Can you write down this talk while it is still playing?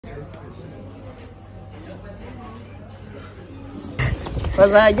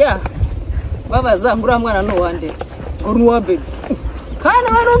bazajya babaza ngura mwana no wande uruwa bebe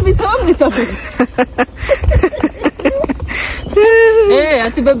kana warumvise bamwita bebe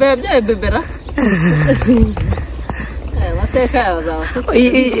ati bebe yabyaye bebera mateka yazawa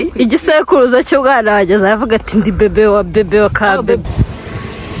igisekuruza cyo bwana wageze avuga ati ndi bebe wa ka bebe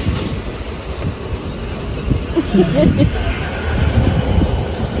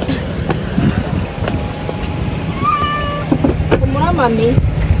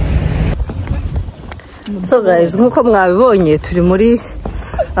So guys, nkuko mwabibonye turi muri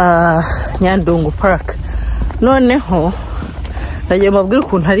Nyandungu Park. Noneho ndagiye mabwira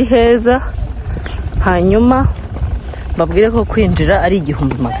ukuntu ari heza, hanyuma babwire ko kwinjira ari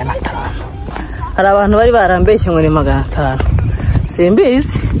 1500. Hari abantu bari barambeshye ngo ni 500.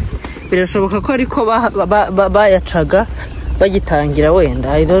 Simbizi. Birashoboka ko ariko bayacaga bagitangira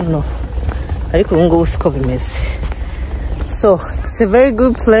wenda, I don't know. Ariko ubu ngubu siko bimeze. So it's a very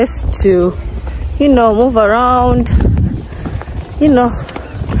good place to, you know, move around, you know.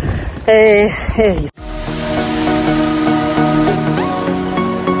 Hey.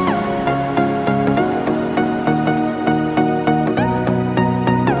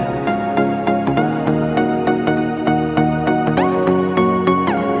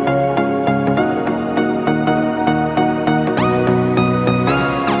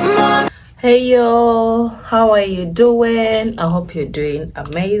 Hey yo, how are you doing? I hope you're doing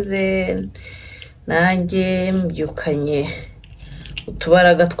amazing. Nanjye mbyukanye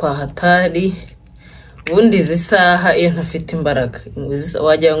utubaraga twahatari bundi zisaha iyo ntafite imbaraga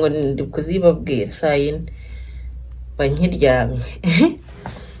wagira ngo ndi kuzibabwira saa yine bankiryamye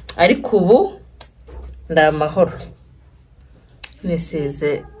ariko ubu ndamahoro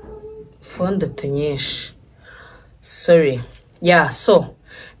nisize fondate nyinshi. Sorry. Yeah, so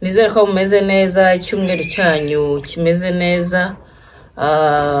nizere ko mumeze neza, icyumweru cyanyu kimeze neza.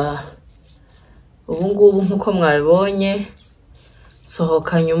 Ubu ngubu nkuko mwabibonye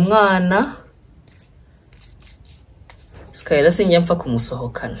sohokanye umwana. SKYLA sinjya mpfa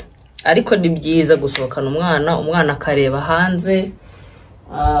kumusohokana, ariko ni byiza gusohokana umwana akareba hanze,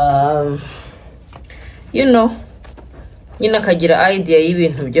 you know, nyina akagira idea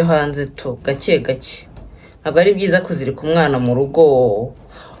y'ibintu byo hanze to gake gake. Ntabwo ari byiza kuzirika umwana mu rugo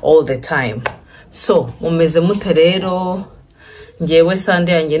all the time. So mumeze mute rero? Ngewe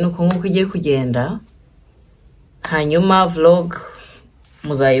Sunday yanjye nuko nkuko igiye kugenda, hanyuma vlog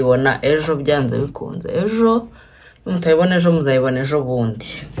muzayibona ejo byanze bikunze. Ejo mutayibona ejo muzayibona ejo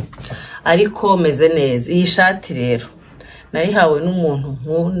bundi. Ariko meze neza. Iyi shati rero nayihawe n'umuntu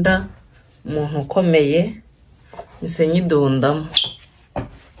nkunda, umuntu ukomeye, mise nyidundamo.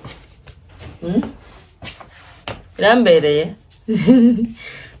 Irambereye.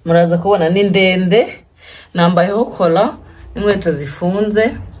 Muraza kubona ni ndende, nambayeho kola n'inkweto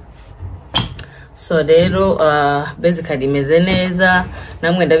zifunze. So rero basically imeze neza,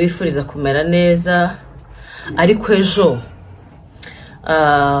 namwe ndabifuriza kumera neza. Ariko ejo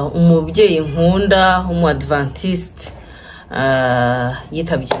umubyeyi nkunda umu-Adventiste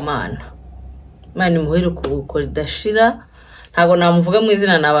yitabye Imana. Imana imuhire kuko idashira. Ntabwo namuvuga mu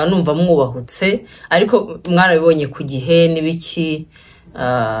izina, naba numva mwubahutse, ariko mwarabibonye ku gihe n'ibiki.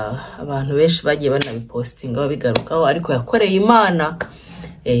 Abantu benshi bagiye banabipostinga babigarukaho, ariko yakoreye Imana.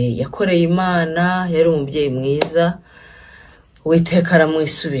 Yakoreye Imana, yari umubyeyi mwiza, Uwiteka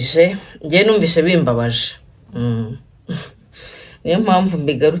aramwisubije. Ngiye numvishe bimbabaje. Niyo mpamvu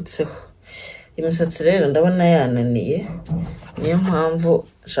mbigarutseho. Imisatsi rero ndabona yananiye, niyo mpamvu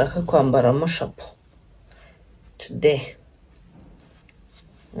nshaka kwambaramo shapo today.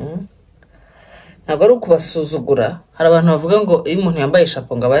 Ntabwo ari ukubasuzugura. Hari abantu bavuga ngo iyo umuntu yambaye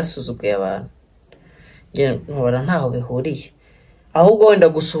shapo ngo abayasuzuguye abantu. Nge nkubara ntaho bihuriye. Ahubwo wenda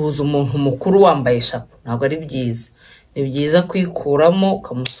gusuhuza umuntu mukuru wambaye shapo ntabwo ari byiza. Ni byiza kwikuramo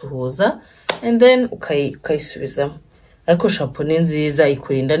ukamusuhuza and then ukayisubizamo. Ariko shapo ni nziza,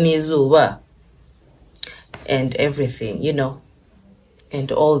 ikurinda n'izuba and everything, you know,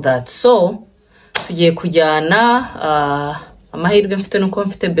 and all that. So tugiye kujyana, amahirwe mfite nuko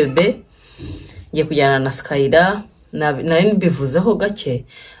mfite bebe, ngiye kujyana na SKYLA. Nari mbivuzeho gake,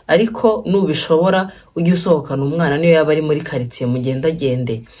 ariko nubishobora ujye usohokana umwana niyo yaba ari muri quartier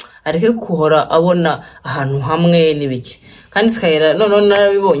mugendagende, areke kuhora abona ahantu hamwe n'ibiki. Kandi SKYLA none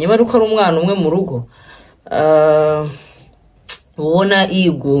narabibonye bari ko ari umwana umwe mu rugo, ubona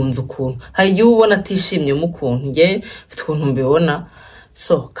yigunze ukuntu. Hari igihe ubona atishimye mu kuntu, nge mfite ukuntu mbibona.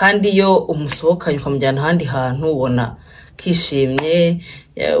 So kandi iyo umusohokanye ukamujyana ahandi hantu ubona kishimye.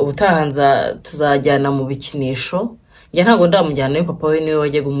 Utahanza tuzajyana mu bikinisho, njye ntabwo ndamujyanayo, papa we niwe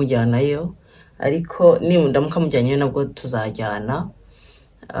wajyaga umujyanayo, ariko ndamuka mujyanyeyo nabwo tuzajyana.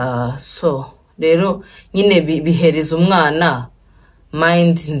 So rero nyine bihereza umwana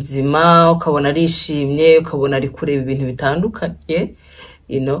mind nzima, ukabona arishimye, ukabona ari kureba ibintu bitandukanye,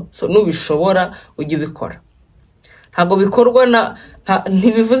 so nubishobora ujye ubikora. Ntabwo bikorwa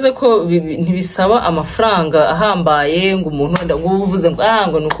ntibivuze ko ntibisaba amafaranga ahambaye ngo umuntu wenda ngo uvuze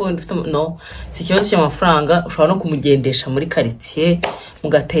ngo nuko no, si ikibazo cy'amafaranga. Ushobora no kumugendesha muri quartier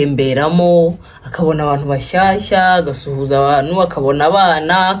mugatemberamo, akabona abantu bashyashya, agasuhuza abantu, akabona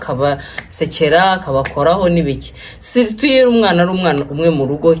abana, akabasekera, akabakoraho n'ibiki. Si tuyera umwana ari umwana umwe mu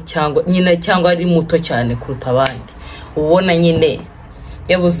rugo cyangwa ari muto cyane kuruta abandi, ubona nyine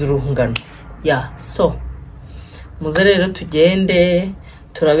yabuze urungano. So muze rero tugende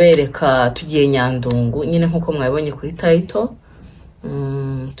turabereka, tugiye Nyandungu nyine nkuko mwabonye kuri title.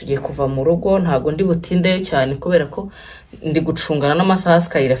 Tugiye kuva mu rugo, ntago ndi butindeyo cyane kubera ko ndi gucungana n'amasaha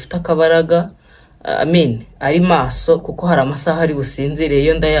SKYLA afite akabaraga, ari maso, kuko hari amasaha ari businzire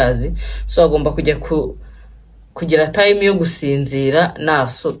yo ndayazi. So agomba kujya kugira time yo gusinzira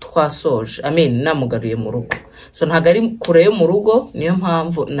naso twasoje, namugaruye mu rugo. So ntago ari kure yo mu rugo, niyo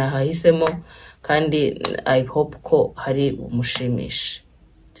mpamvu nahahisemo, kandi I hope ko hari umushimisha.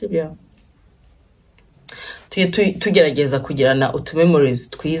 Sibyo? Tugerageza kugirana utumemories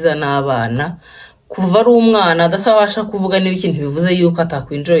twiza n'abana. Kuva ari umwana adasabasha kuvuga n'ikintu bivuze yuko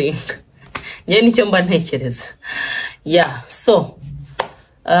atakwinjoyinga. Njye nicyo mba ntekereza. So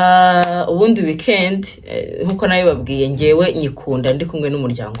ubundi weekend nkuko nayo babwiye, ngewe nyikunda ndi kumwe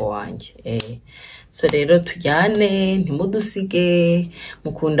n'umuryango wanjye. So rero tujyane, ntimudusige,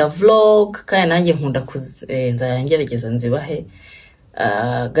 mukunda vlog, kandi nanjye nkunda nzagerageza nzibahe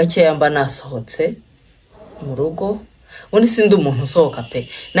gakeya mba nasohotse mu rugo. Ubundi sindi umuntu usohoka pe.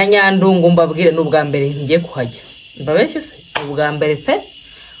 Na Nyandungu mbabwire n'ubwa mbere ngiye kuhajya. Mbabeshye se ubwa mbere pe.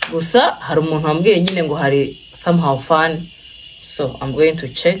 Gusa hari umuntu wambwiye nyine ngo hari somehow fun. So I'm going to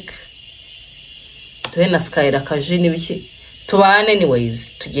check. Tuhe na SKYLA kaji n'ibiki. Tubane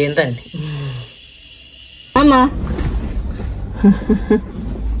anyways, tugendane. Mama.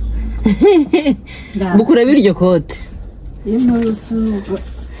 Bukura biryo kote.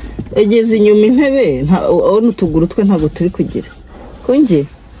 Egeze inyuma intebe, aho n'utuguru twe ntabwo turi kugira. Konje.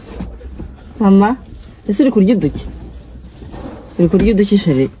 Mama, ese uri kurya uduki? Uri kurya uduki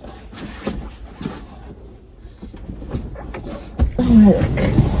sheri?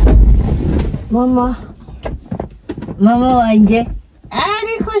 Mama wanjye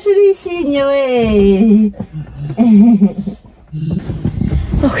ariko shirishimye we.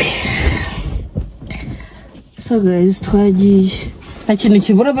 Okay. So guys, twagiye. Nta kintu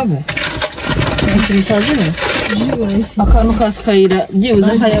kibura baba? Nta kintu cyazira? Akantu ka SKYLA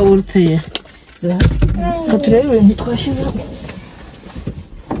byibuze nka yawurute ye. Katurebe ibintu twashyize.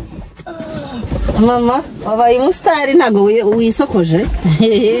 Mama, wabaye umusitari ntago wisokoje?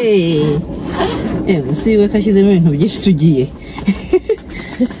 Yego, si we kashyizemo ibintu byinshi tugiye.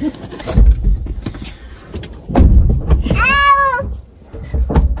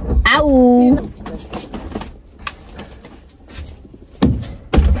 Au!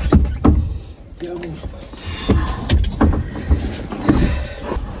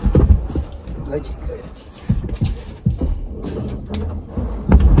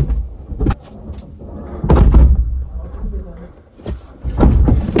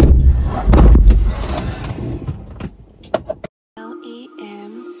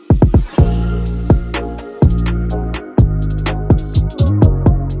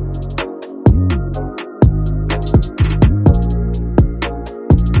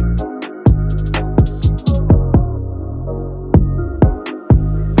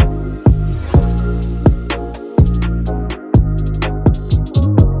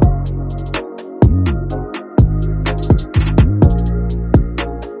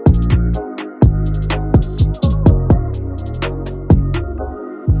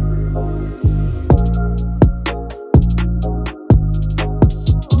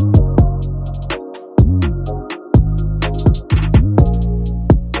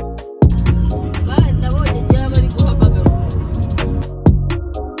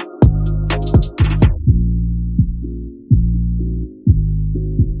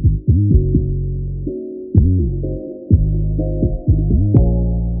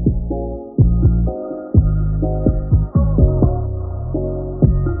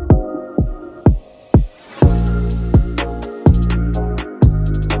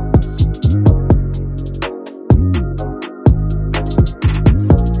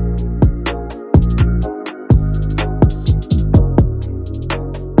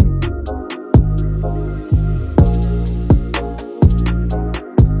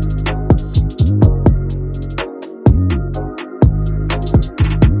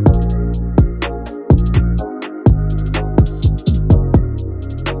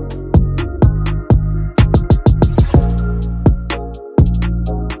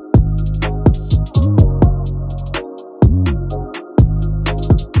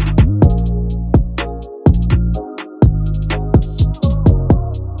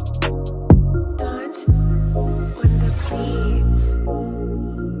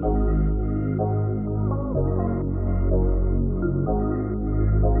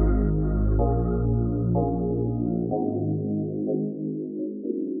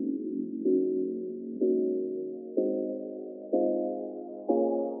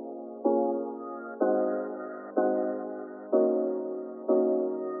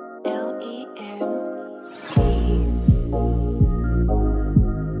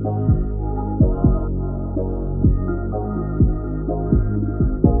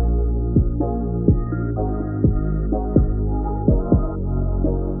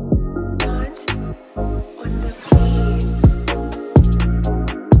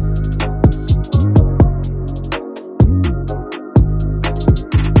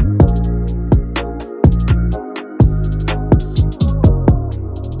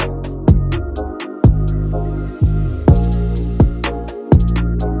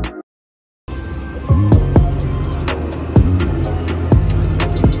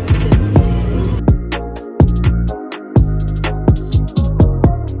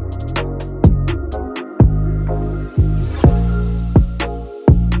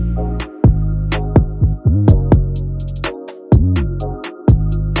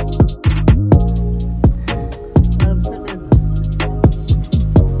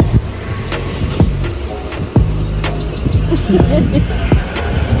 Mura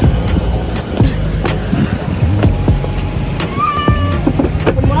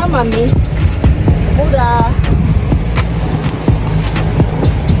mami. Mura.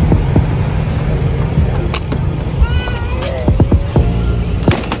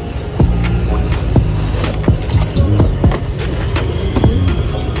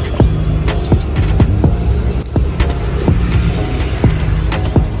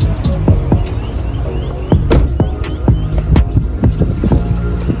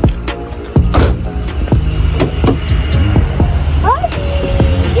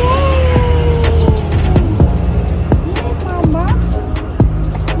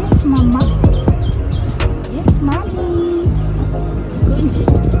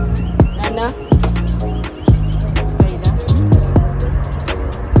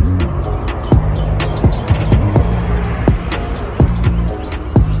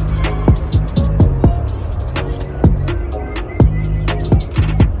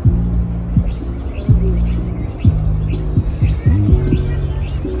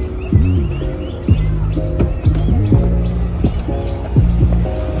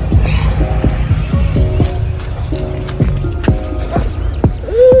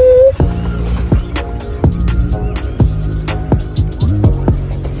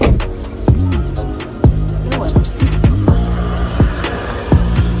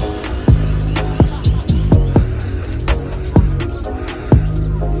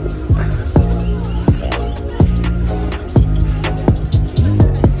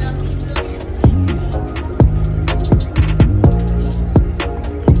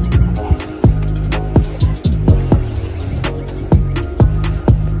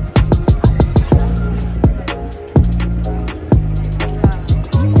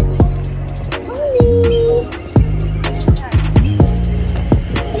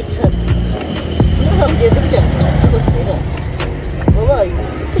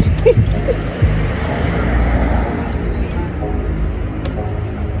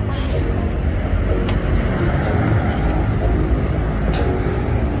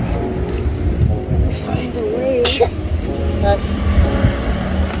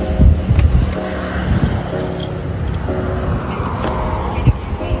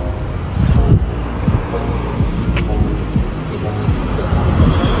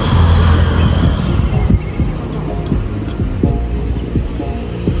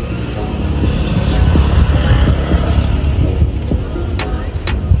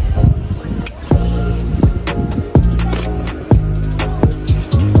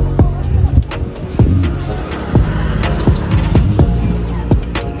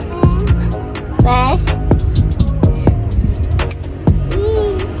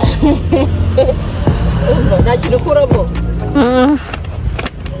 Nakiri kuramo.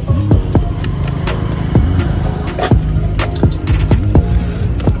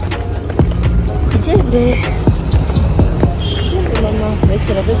 Kugende. Mama,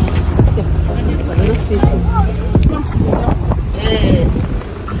 rekera be.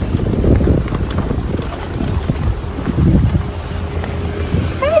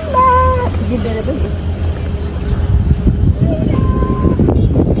 Hello. Gidere be.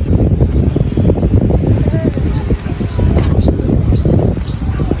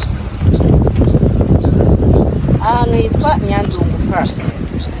 Ahantu hitwa Nyandungu Park.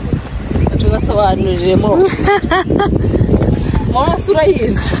 Tubasobanuriremo. Mwana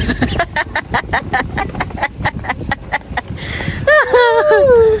urayizi.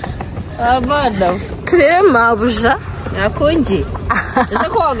 Abana. Tre mabuja. Nakonji. Ese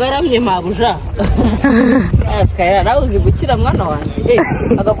ko wagaramye mabuja. SKYLA nawe uzi gukira mwana wanje.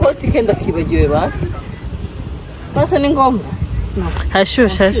 Agakoti ke ndakibagiwe ba. Basa ni ngombwa.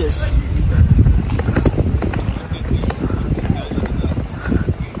 Hashusha.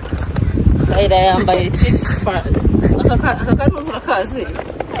 SKYLA yambaye chips. Akakanu urakazi.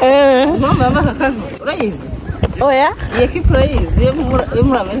 Mama akakanu urayizi? Oya? Iyi equipe urayizi yo muri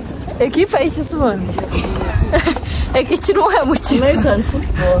Amerika. Equipe y'ikisubone. Ekikiri uwe mukino. American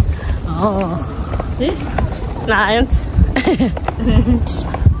football. Oh. Nice.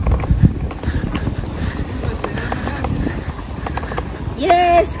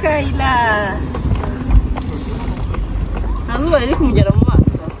 Yes, SKYLA. Azuba riri kumugera mu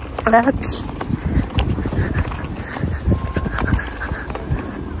maso. Right.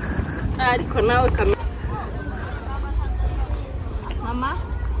 Ariko nawe kamera. Mama?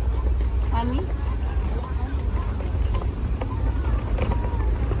 Mami?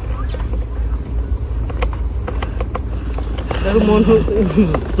 Dore umuntu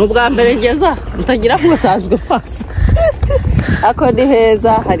n'ubwa mbere ngeza utagira ngo nsanzwe pasa. Ako ni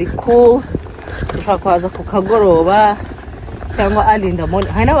heza hari ku ushaka kwaza ku kagoroba cyangwa arinda mone.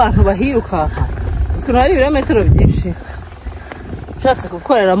 Hari n'abantu bahirukanka sikuna hari ibirometero byinshi ushatse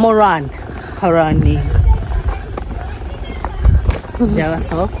gukoreramo run running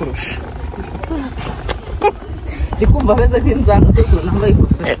byabasaba kurusha. Ndi kumva ameze nk'inzanga dukuru nambaye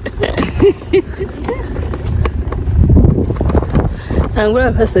ingofero. ntabwo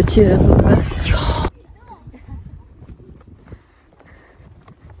urapasakira ngo pasi.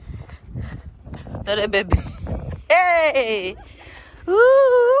 Dore bebe. Hey!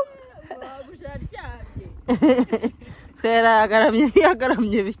 Twera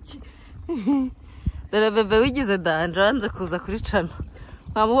yagaramye biki. Dore bebe wigize danje wanze kuza kuri cano.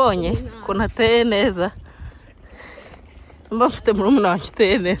 Mwamubonye ukuntu ateye neza. Mba mfite murumuna wanjye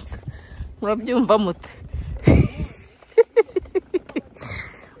uteye neza. Murabyumva mute?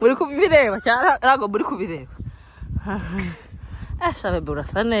 Muri kubireba cyangwa ntabwo muri kubireba? Asha bebe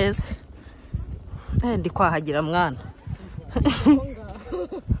urasa neza. Ndi kwahagira mwana.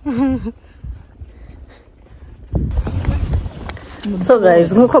 So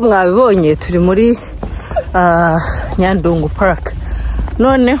guys, nkuko mwabibonye turi muri Nyandungu Park.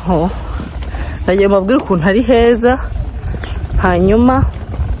 Noneho ndagiye mbabwire ukuntu ari heza, hanyuma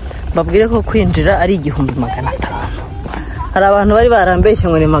mbabwire ko kwinjira ari 1500. Hari abantu bari barambeshye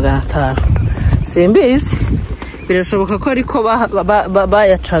ngo ni 500. Simbizi, birashoboka ko ariko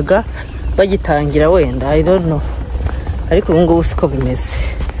bayacaga bagitangira wenda, I don't know. Ariko ubu ngubu siko bimeze.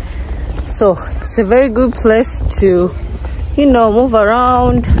 So it's a very good place to, you know, move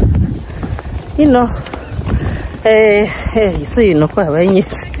around, you know. So you know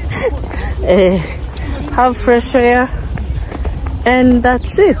have fresh air, and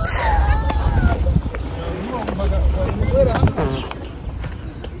that's it.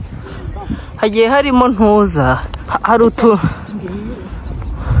 Hagiye harimo ntuza hari utu.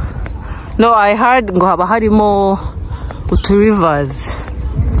 No, I heard ngo haba harimo utu rivers.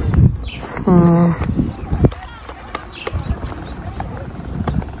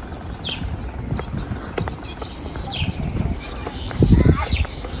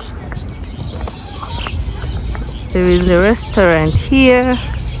 There is a restaurant here.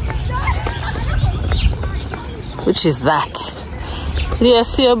 Which is that?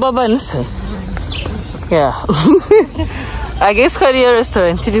 Yes, your baba nse. Yeah. I guess Korea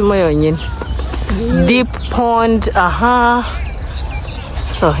restaurant irimo yonyine. Deep pond,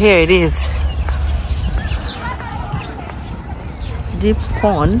 So here it is. Deep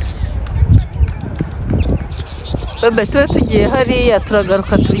pond. Bebe tuwe tugiye hariya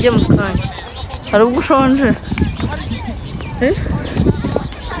turagaruka turye mu kanya. Hari ubwo ushonje?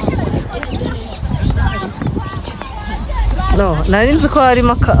 No, nari nzi ko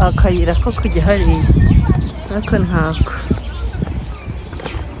harimo akayira ko kujya hariya. Ariko ntako.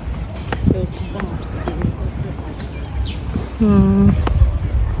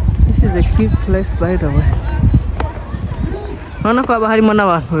 This is a cute place, by the way. Urabona ko haba harimo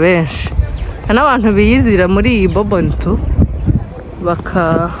n'abantu benshi. Hari n'abantu biyizira muri iyi bobontu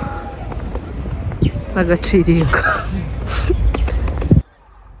bagaciringa.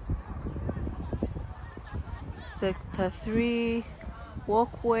 Sector 3,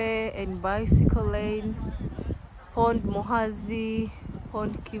 walkway and bicycle lane, Pond Muhazi,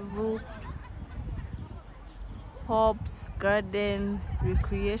 Pond Kivu, Hobbs Garden,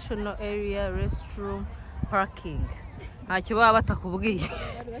 recreational area, restroom, parking. Ntacyo baba batakubwiye.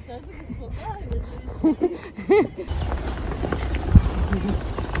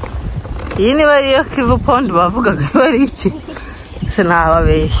 Iyi niba ariyo Kivu Pond bavugaga bari iki?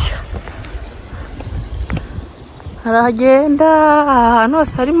 Sinababeshya. Haragenda ahantu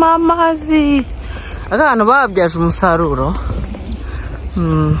hose harimo amazi. Abantu babyaje umusaruro.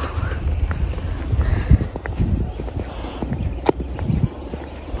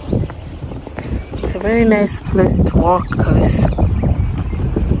 It's a very nice place to walk, guys.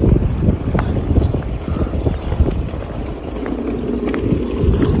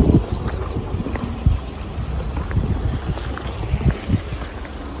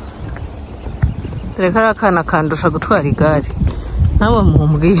 Reka arakana kandusha gutwara igare. Nawe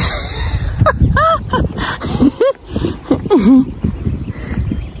mumbwire.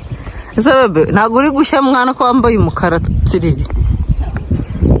 Ese bebe ntabwo uri gushya mwana ko wambaye umukara tsiriri.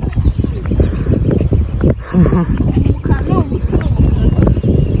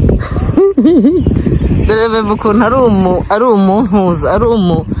 Dore bebe ukuntu ari umuntuza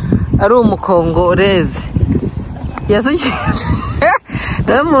ari umukongoreze. Yasukije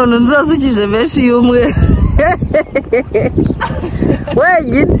umuntu nzasukije benshi y'umwe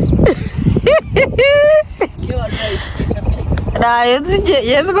wenyine.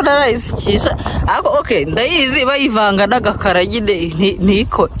 Yesu ko narayisukisha. Ako okay, ndayizi bayivanga n'agakara nyine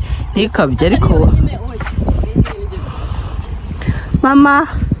ntikabye ariko. Mama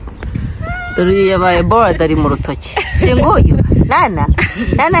dore yabaye board ari mu rutoki. Singuyu.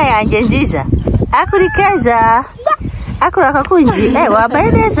 Nana yanjye nziza. Akurikeja. Akuraka kunji.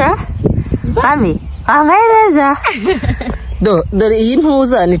 Wabaye neza? Mami, wabaye neza? Dore iyi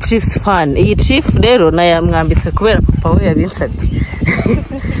ntuza ni Chiefs fan. Iyi Chief rero nayamwambitse kubera papa we yabinsabye.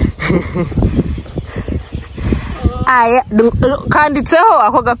 Aya kanditseho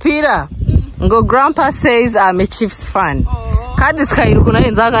ako gapira ngo grandpa says I'm a Chiefs fan. Kandi Skyla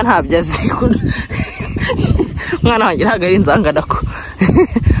nayo nzanga ntabyo azi. Mwana wanjye ntago ari nzanga nako.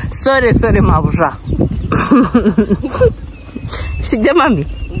 Sorry mabuja. Sijya mami.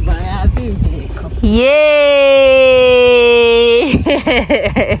 Yeee.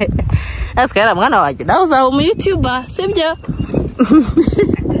 Skyla mwana wanjye nawe uzaba umu YouTuber sibyo?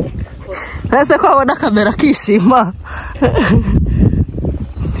 Nase ko abona kamera kishima.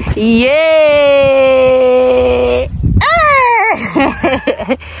 Yeee.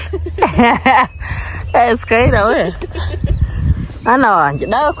 Skyla we. Ana wanjye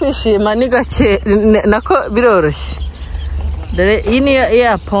nawe kwishima ni gake nako biroroshye. Dore iyi ni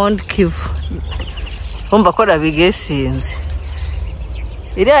ya Pond Kivu. Umva ko rabigesinze.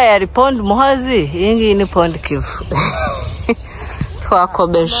 Iriya ya Pond Muhazi, iyi ngiyi ni Pond Kivu.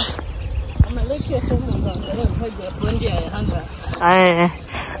 Twakomeje.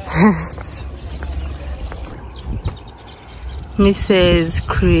 Mrs.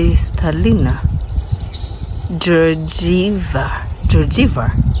 Kristalina Georgieva.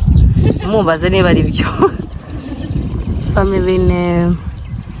 Mubaze niba ari byo. Family name.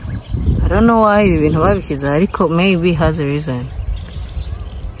 I don't know why ibi bintu babishyize ariko maybe has a reason.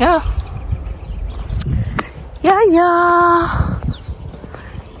 Yeah.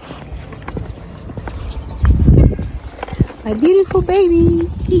 My beautiful baby.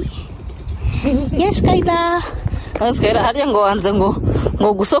 Yes, Skyla. Skyla harya ngo wanze ngo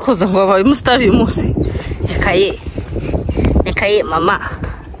gusokoza ngo babaye umustar uyu munsi. Ekaye mama.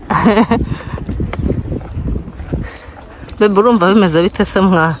 Bebe urumva bimeze bite se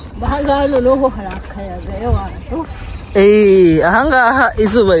mwana? Bahanga noneho harakayaga y'abantu. Ahangaha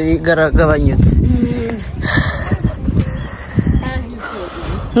izuba rigaragabanyutse.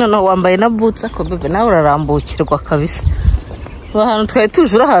 Noneho wambaye na boots ako bebe nawe urarambukirwa kabisa. Bahantu twari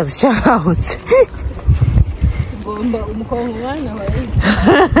tujura hazi cyahutse. Ngomba umukongo mwana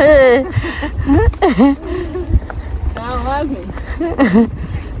wawe.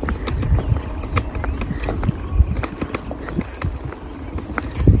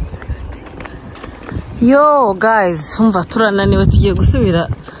 Yo guys, umva turananiwe tugiye gusubira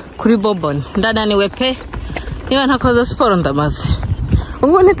kuri Bobon. Ndananiwe pe. Niba ntakoze siporo ndamaze.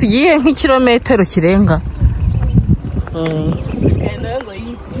 Ubwo ntitugiye nk'ikilometero kirenga.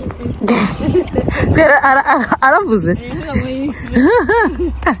 Aravuze.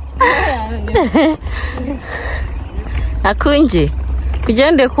 Akunje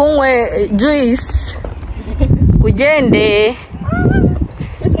kugende kunywe juice. Kugende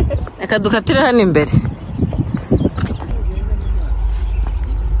akadukatira hano imbere.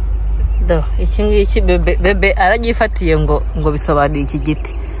 Iki ngiki bebe aragifatiye ngo bisobanuye iki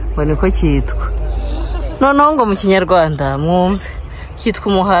giti ngo niko cyitwa. Noneho ngo mu Kinyarwanda mwumve cyitwa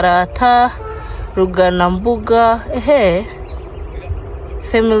umuharata ruganambuga.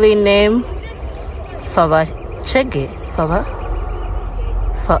 Family name Fabachege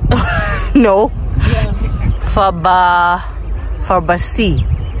no Fabasi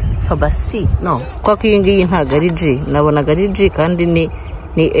no kwa kingi ntago ari G nabonaga ari G kandi ni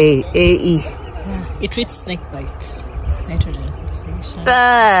AE. It treats snake bites. Nitrogen fixation.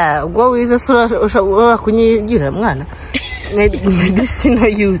 Ubwo wize ushobora kunyigira mwana.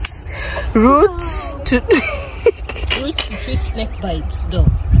 Medicinal use. Roots to treat snake bites though.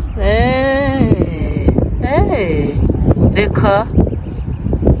 Reka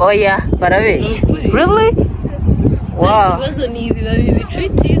oya barabe. Really? Wow. Ikibazo ni ibibabi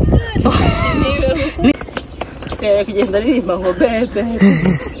bitreated. Kugenda ririmba ngo bebe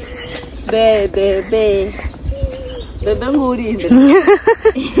nguri imbere.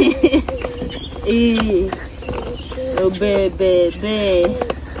 Bebe.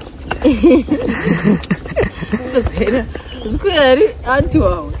 Zikuyari anti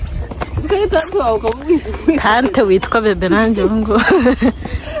wawe. Zikuyari tanti wawe ukamubwira. Tante witwa bebe nanjye ngo.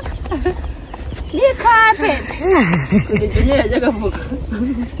 Ni kape. Kujya yajya gavuga.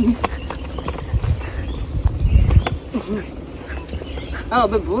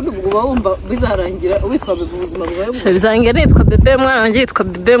 bebe ubundi uba wumva bizarangira witwa bebe ubuzima bwawe bizangira nitwa bebe mwana wanjye yitwa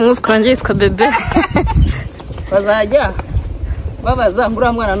bebe mwuzukuru wanjye yitwa bebe bazajya babaza ngo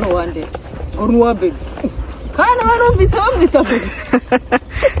uriya mwana ni uwande ngo ni uwa bebe kandi warumvise bamwita bebe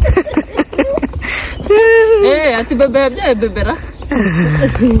ati bebe yabyaye bebera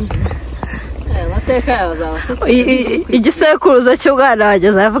amateka yawe azabasetse igisekuruza cy'umwana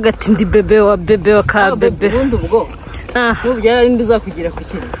wageze aravuga ati ndi bebe wa bebe wa ka bebe ubundi ubwo nubyara indi uzakugira ku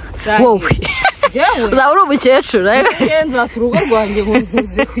kintu wowe uzaba uri umukecuru nzata urugo rwanjye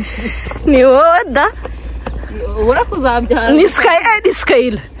nkuze kugira ni wowe da ubura kuzabyara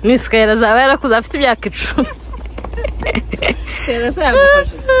ni SKYLA azaba yarakuze afite imyaka 10 SKYLA se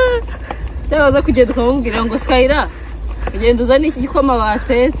yagufasha cyangwa za kugenda ukamubwira ngo SKYLA ugenda uzana igikoma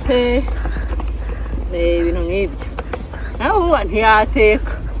batetse ibintu nk'ibyo nawe uba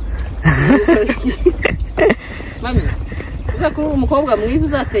ntiyateka mami uza kuri umukobwa mwiza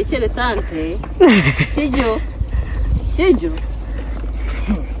uzatekere tante kijyo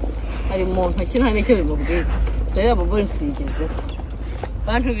hari umuntu akina n'icyo bimubwira rero abo bone twigeze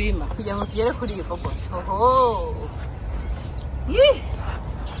bantu bima kugira ngo tugere kuri iyo bobo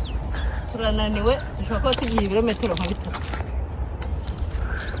turananiwe dushobora kuba tugiye ibirometero nka 3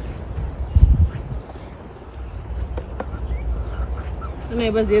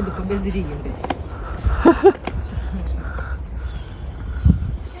 none baziye dukomeze iri imbere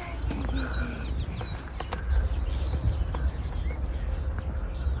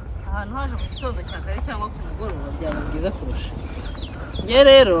ahantu haje mu gitondo cya kare cyangwa ku mugoroba byaba byiza kurusha njye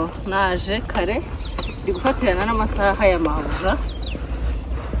rero naje kare ndi gufatirana n'amasaha ya mabuja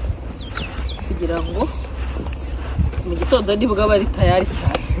kugira ngo mu gitondo nibwo bari tayari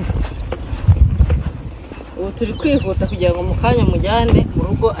cyane ubu turi kwihuta kugira ngo mu kanya mujyane mu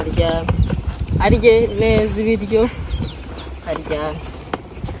rugo aryame arye neza ibiryo aryame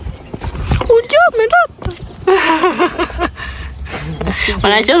uryame data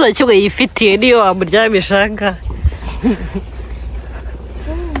mana cyoza cyo yifitiye niyo wamuryamishanga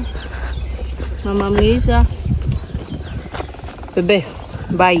mama mwiza bebe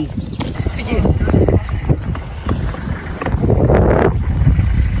bye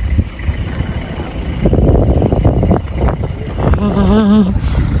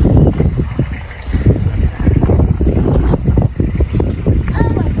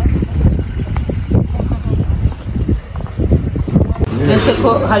mbese ko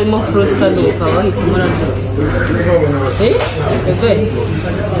harimo fruit kandi ukaba wahisemo na byose bebe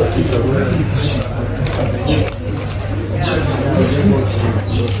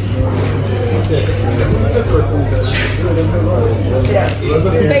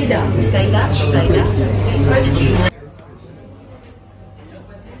SKYLA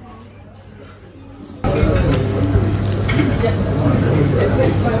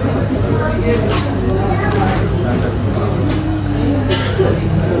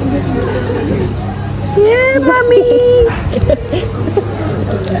yeah mami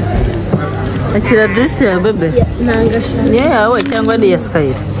akira dress ya bebe nangasha niyo yawe cyangwa ni ya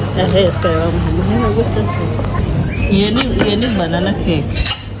SKYLA SKYLA wamuhamuha gutse iyo ni banana cake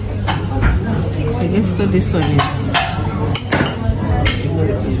I guess what this one is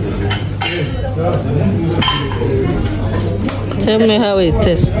tell me how it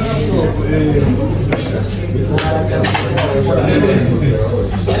tastes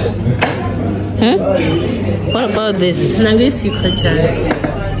what about this nanga isika cyane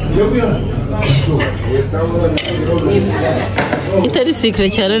itari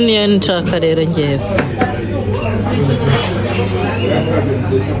secret cyane niyo nshaka rero ngewe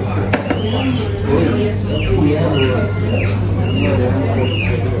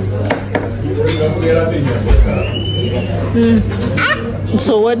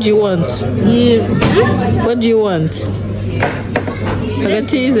So what do you want? What do you want?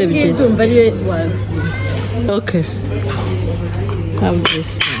 Hagati y'ize bike. Okay. Have this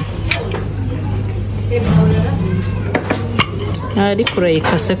one. Ariko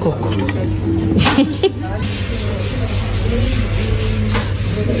urayikase koko.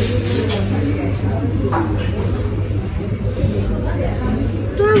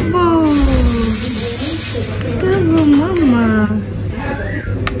 Bravo mama.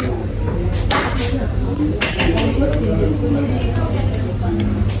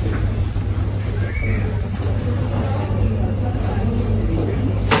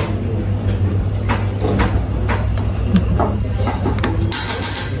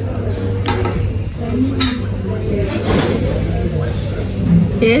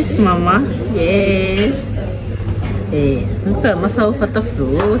 Yes, mama. Yes. Nós queremos a ufata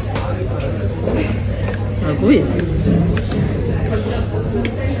frutas. Algo isso.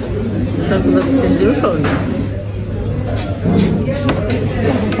 ushaka gusinzira ushonje.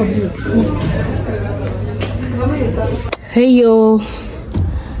 Hey yo,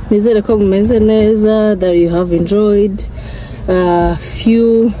 nizere ko mumeze neza, that you have enjoyed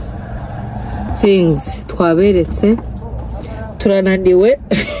few things twaberetse. Turananiwe.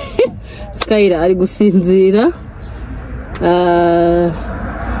 SKYLA ari gusinzira.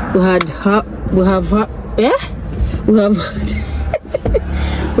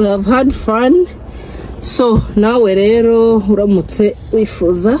 We have had fun. So nawe rero uramutse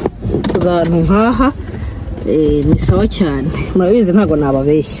wifuza kuza ahantu nkaha ni sawa cyane. Murabizi ntago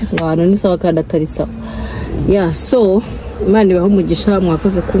nababeshya. Abantu ni sawa kandi atari sawa. Yeah, so Imana ibaho umugisha,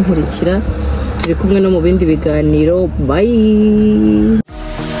 mwakoze kunkurikira. Turi kumwe no mu bindi biganiro. Bye.